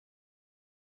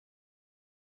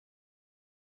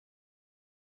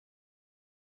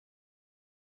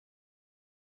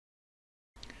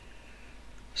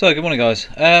So good morning guys,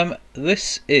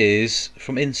 this is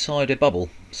from inside a bubble.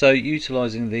 So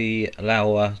utilising the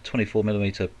Laowa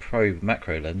 24mm probe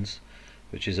macro lens,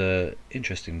 which is a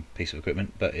interesting piece of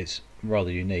equipment, but it's rather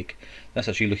unique. That's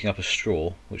actually looking up a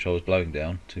straw which I was blowing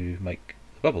down to make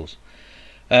the bubbles.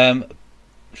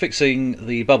 Fixing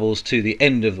the bubbles to the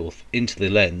end of or into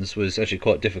the lens was actually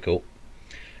quite difficult,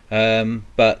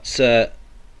 but I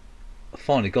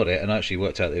finally got it, and actually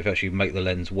worked out that if you actually make the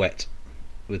lens wet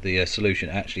with the solution,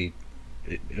 actually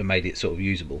it made it sort of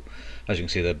usable. As you can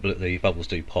see, the bubbles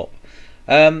do pop.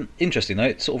 Interesting though,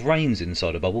 it sort of rains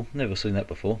inside a bubble. Never seen that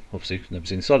before. Obviously never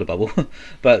seen inside a bubble,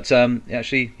 but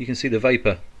actually you can see the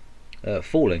vapour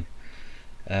falling,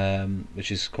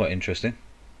 which is quite interesting.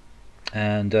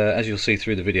 And as you'll see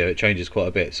through the video, it changes quite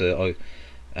a bit. So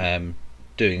I am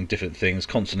doing different things,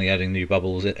 constantly adding new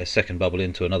bubbles, a second bubble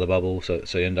into another bubble, so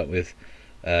you end up with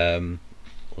all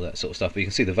that sort of stuff. But you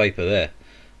can see the vapour there,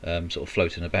 sort of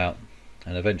floating about,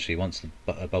 and eventually once the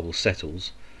bubble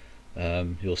settles,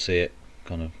 you'll see it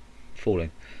kind of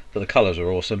falling. But the colours are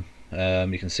awesome.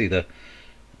 You can see the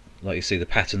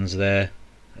patterns there.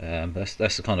 That's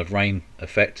the kind of rain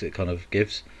effect it kind of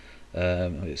gives.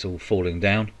 It's all falling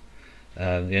down. You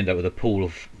end up with a pool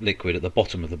of liquid at the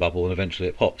bottom of the bubble, and eventually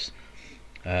it pops.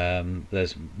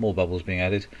 There's more bubbles being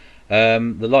added.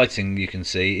 The lighting you can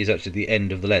see is actually the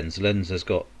end of the lens. The lens has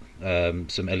got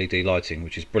some LED lighting,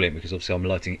 which is brilliant because obviously I'm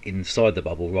lighting inside the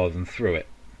bubble rather than through it.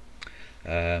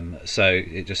 So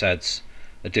it just adds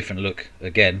a different look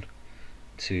again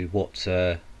to what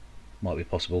might be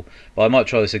possible. But I might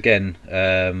try this again.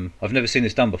 I've never seen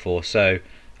this done before, so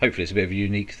hopefully it's a bit of a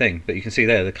unique thing. But you can see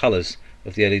there the colours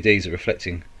of the LEDs are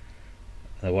reflecting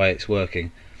the way it's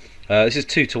working. This is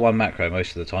 2:1 macro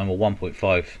most of the time, or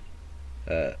 1.5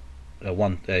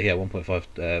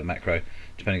 1.5 macro,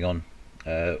 depending on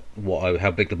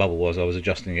how big the bubble was. I was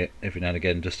adjusting it every now and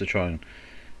again just to try and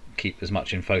keep as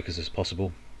much in focus as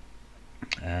possible.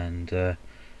 And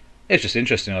it's just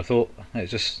interesting. I thought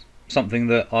it's just something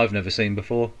that I've never seen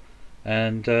before,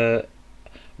 and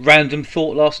random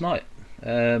thought last night.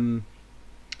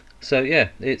 So yeah,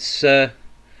 it's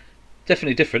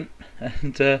definitely different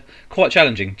and quite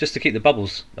challenging just to keep the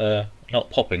bubbles not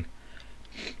popping.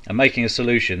 And making a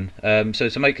solution, so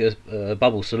to make a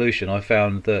bubble solution, I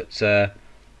found that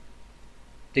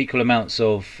equal amounts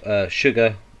of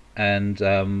sugar and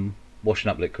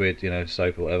washing up liquid,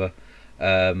 soap or whatever,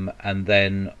 and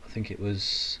then I think it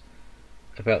was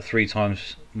about 3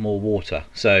 times more water,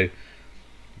 so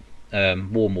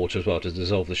warm water as well, to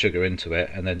dissolve the sugar into it,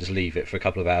 and then just leave it for a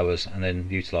couple of hours and then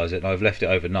utilise it. And I've left it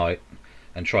overnight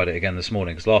and tried it again this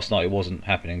morning, because last night it wasn't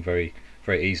happening very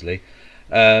easily.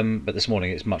 But this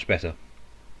morning it's much better.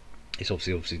 It's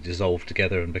obviously dissolved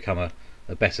together and become a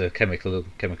better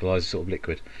chemicalized sort of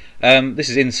liquid. This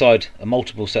is inside a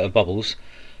multiple set of bubbles.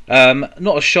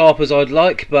 Not as sharp as I'd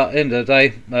like, but at the end of the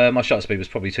day, my shutter speed was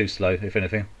probably too slow, if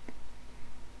anything.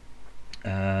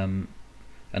 And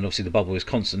obviously the bubble is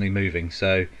constantly moving,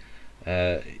 so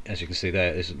as you can see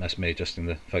there, that's me adjusting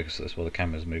the focus. That's why the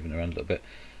camera's moving around a little bit.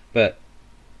 But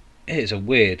it's a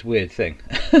weird thing.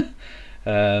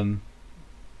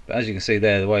 But as you can see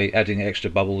there, the way adding extra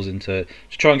bubbles to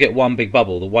try and get one big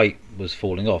bubble, the weight was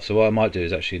falling off. So what I might do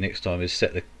is actually next time is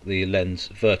set the lens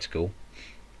vertical,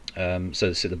 so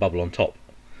to sit the bubble on top,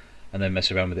 and then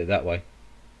mess around with it that way.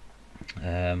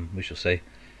 We shall see.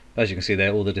 But as you can see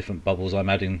there, all the different bubbles, I'm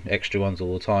adding extra ones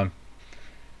all the time.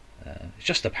 It's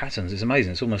just the patterns, it's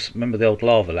amazing. It's almost, remember the old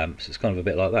lava lamps? It's kind of a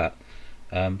bit like that.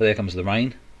 But there comes the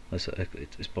rain.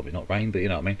 It's probably not rain, but you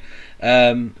know what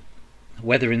I mean.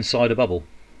 Weather inside a bubble.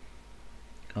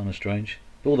 Kind of strange.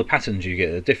 But all the patterns you get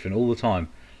are different all the time.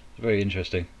 It's very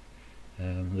interesting.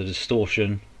 The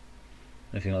distortion,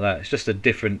 anything like that. It's just a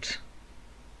different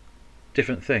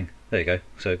thing. There you go.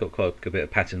 So got quite a good bit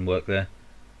of pattern work there.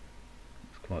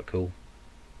 It's quite cool.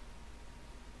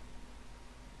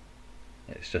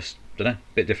 It's just, I don't know,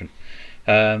 a bit different.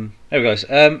 There we go guys.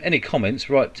 Any comments,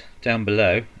 write down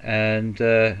below, and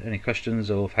any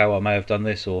questions of how I may have done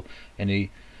this, or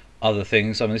any other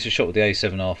things. I mean, this is shot with the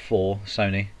A7R4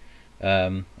 Sony.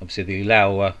 Obviously the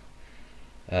Laowa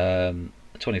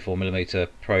 24mm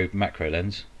probe macro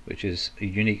lens, which is a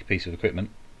unique piece of equipment.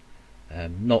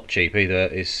 Not cheap either.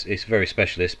 It's very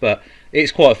specialist, but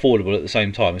it's quite affordable at the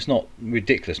same time. It's not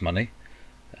ridiculous money,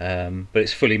 but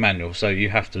it's fully manual, so you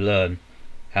have to learn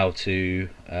how to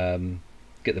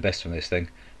get the best from this thing,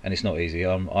 and it's not easy.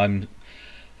 I've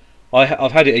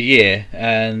had it a year,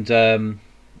 and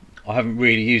I haven't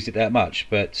really used it that much,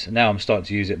 but now I'm starting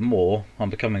to use it more.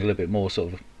 I'm becoming a little bit more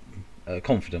sort of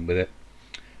confident with it.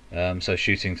 So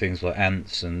shooting things like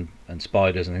ants and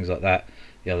spiders and things like that,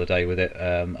 the other day with it.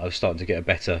 I was starting to get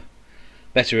a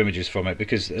better images from it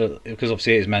because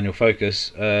obviously it is manual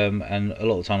focus, and a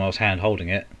lot of the time I was hand holding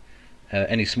it.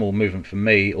 Any small movement from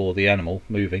me or the animal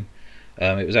moving,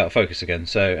 it was out of focus again.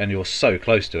 So, and you're so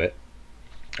close to it,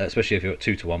 especially if you're at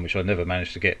 2:1, which I never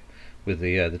managed to get with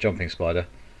the jumping spider.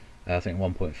 I think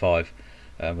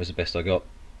 1.5 was the best I got.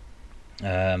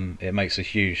 It makes a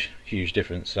huge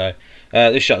difference. So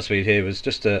this shutter speed here was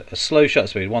just a slow shutter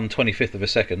speed, 1/25 of a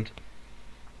second,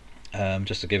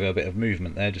 just to give it a bit of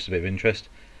movement there, just a bit of interest,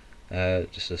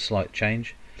 just a slight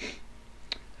change.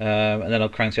 And then I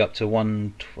cranked it up to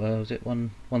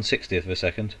 1/60th of a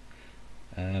second.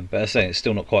 But as I say, it's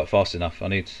still not quite fast enough. I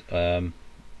need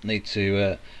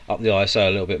to up the ISO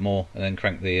a little bit more, and then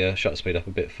crank the shutter speed up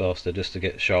a bit faster, just to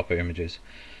get sharper images.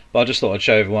 But I just thought I'd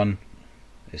show everyone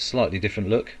a slightly different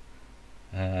look.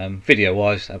 Video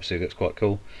wise, absolutely looks quite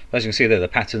cool. But as you can see there, the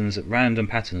patterns, random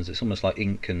patterns, it's almost like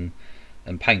ink and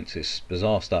paint. It's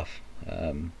bizarre stuff,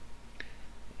 and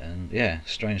yeah,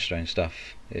 strange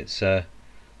stuff. It's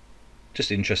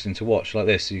just interesting to watch like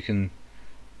this. You can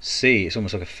see it's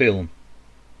almost like a film.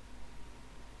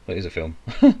 Well, it is a film.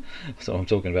 That's what I'm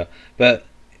talking about. But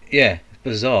yeah, it's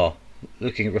bizarre,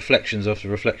 looking at reflections after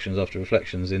reflections after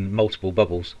reflections in multiple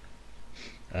bubbles.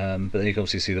 But then you can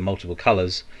obviously see the multiple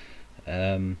colours,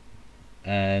 and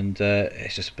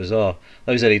it's just bizarre.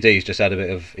 Those LEDs just add a bit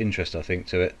of interest, I think,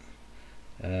 to it.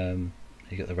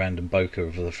 You get the random bokeh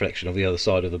of the reflection of the other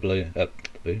side of the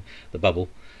the bubble,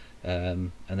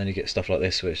 and then you get stuff like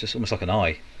this where it's just almost like an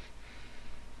eye.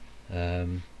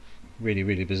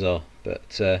 Really bizarre.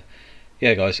 But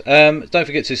yeah, guys, don't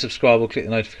forget to subscribe or click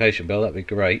the notification bell. That'd be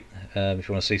great if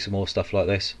you want to see some more stuff like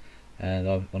this. And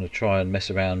I want to try and mess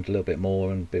around a little bit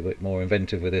more and be a bit more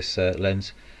inventive with this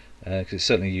lens, because it's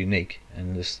certainly unique,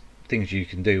 and there's things you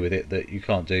can do with it that you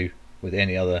can't do with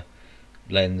any other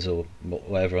lens or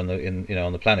whatever on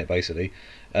the planet, basically,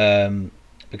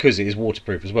 because it is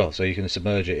waterproof as well. So you can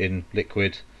submerge it in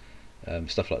liquid,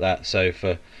 stuff like that. So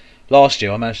for last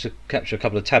year I managed to capture a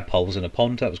couple of tadpoles in a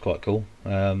pond. That was quite cool.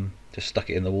 Just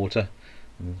stuck it in the water.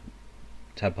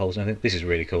 Tadpoles and everything. This is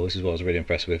really cool. This is what I was really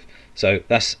impressed with. So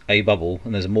that's a bubble,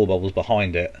 and there's more bubbles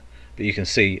behind it, but you can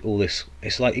see all this.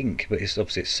 It's like ink, but it's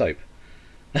obviously it's soap.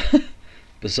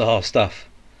 Bizarre stuff,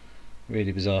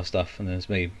 really bizarre stuff. And there's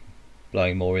me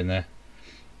blowing more in there,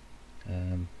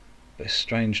 but it's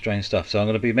strange stuff. So I'm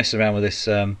going to be messing around with this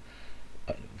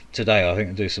today, I think,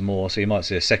 and do some more. So you might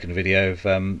see a second video of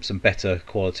some better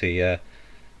quality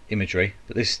imagery.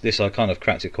 But this I kind of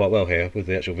cracked it quite well here with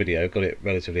the actual video, got it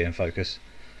relatively in focus,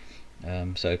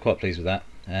 so quite pleased with that.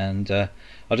 And I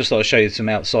just thought I'd show you some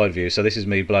outside view. So this is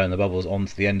me blowing the bubbles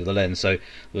onto the end of the lens, so there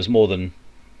was more than,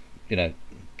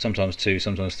 sometimes 2,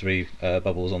 sometimes 3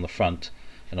 bubbles on the front,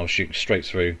 and I was shooting straight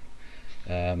through,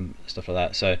 stuff like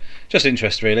that. So just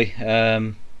interest, really.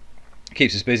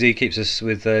 Keeps us busy, keeps us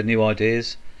with new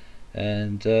ideas,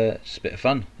 and just a bit of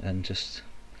fun, and just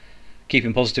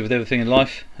keeping positive with everything in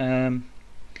life. And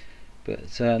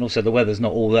also the weather's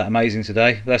not all that amazing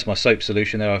today. That's my soap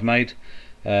solution there I've made,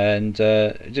 and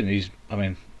it didn't use. I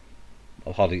mean,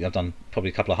 I've done probably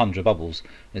a couple of 100 bubbles,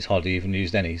 and it's hardly even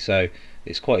used any. So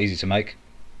it's quite easy to make.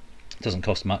 It doesn't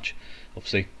cost much.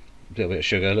 Obviously, a little bit of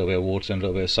sugar, a little bit of water, and a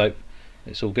little bit of soap.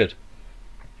 It's all good.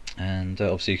 And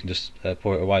obviously you can just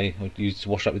pour it away or use it to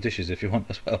wash up the dishes if you want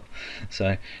as well.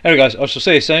 So anyway, guys, I shall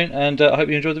see you soon, and I hope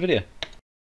you enjoyed the video.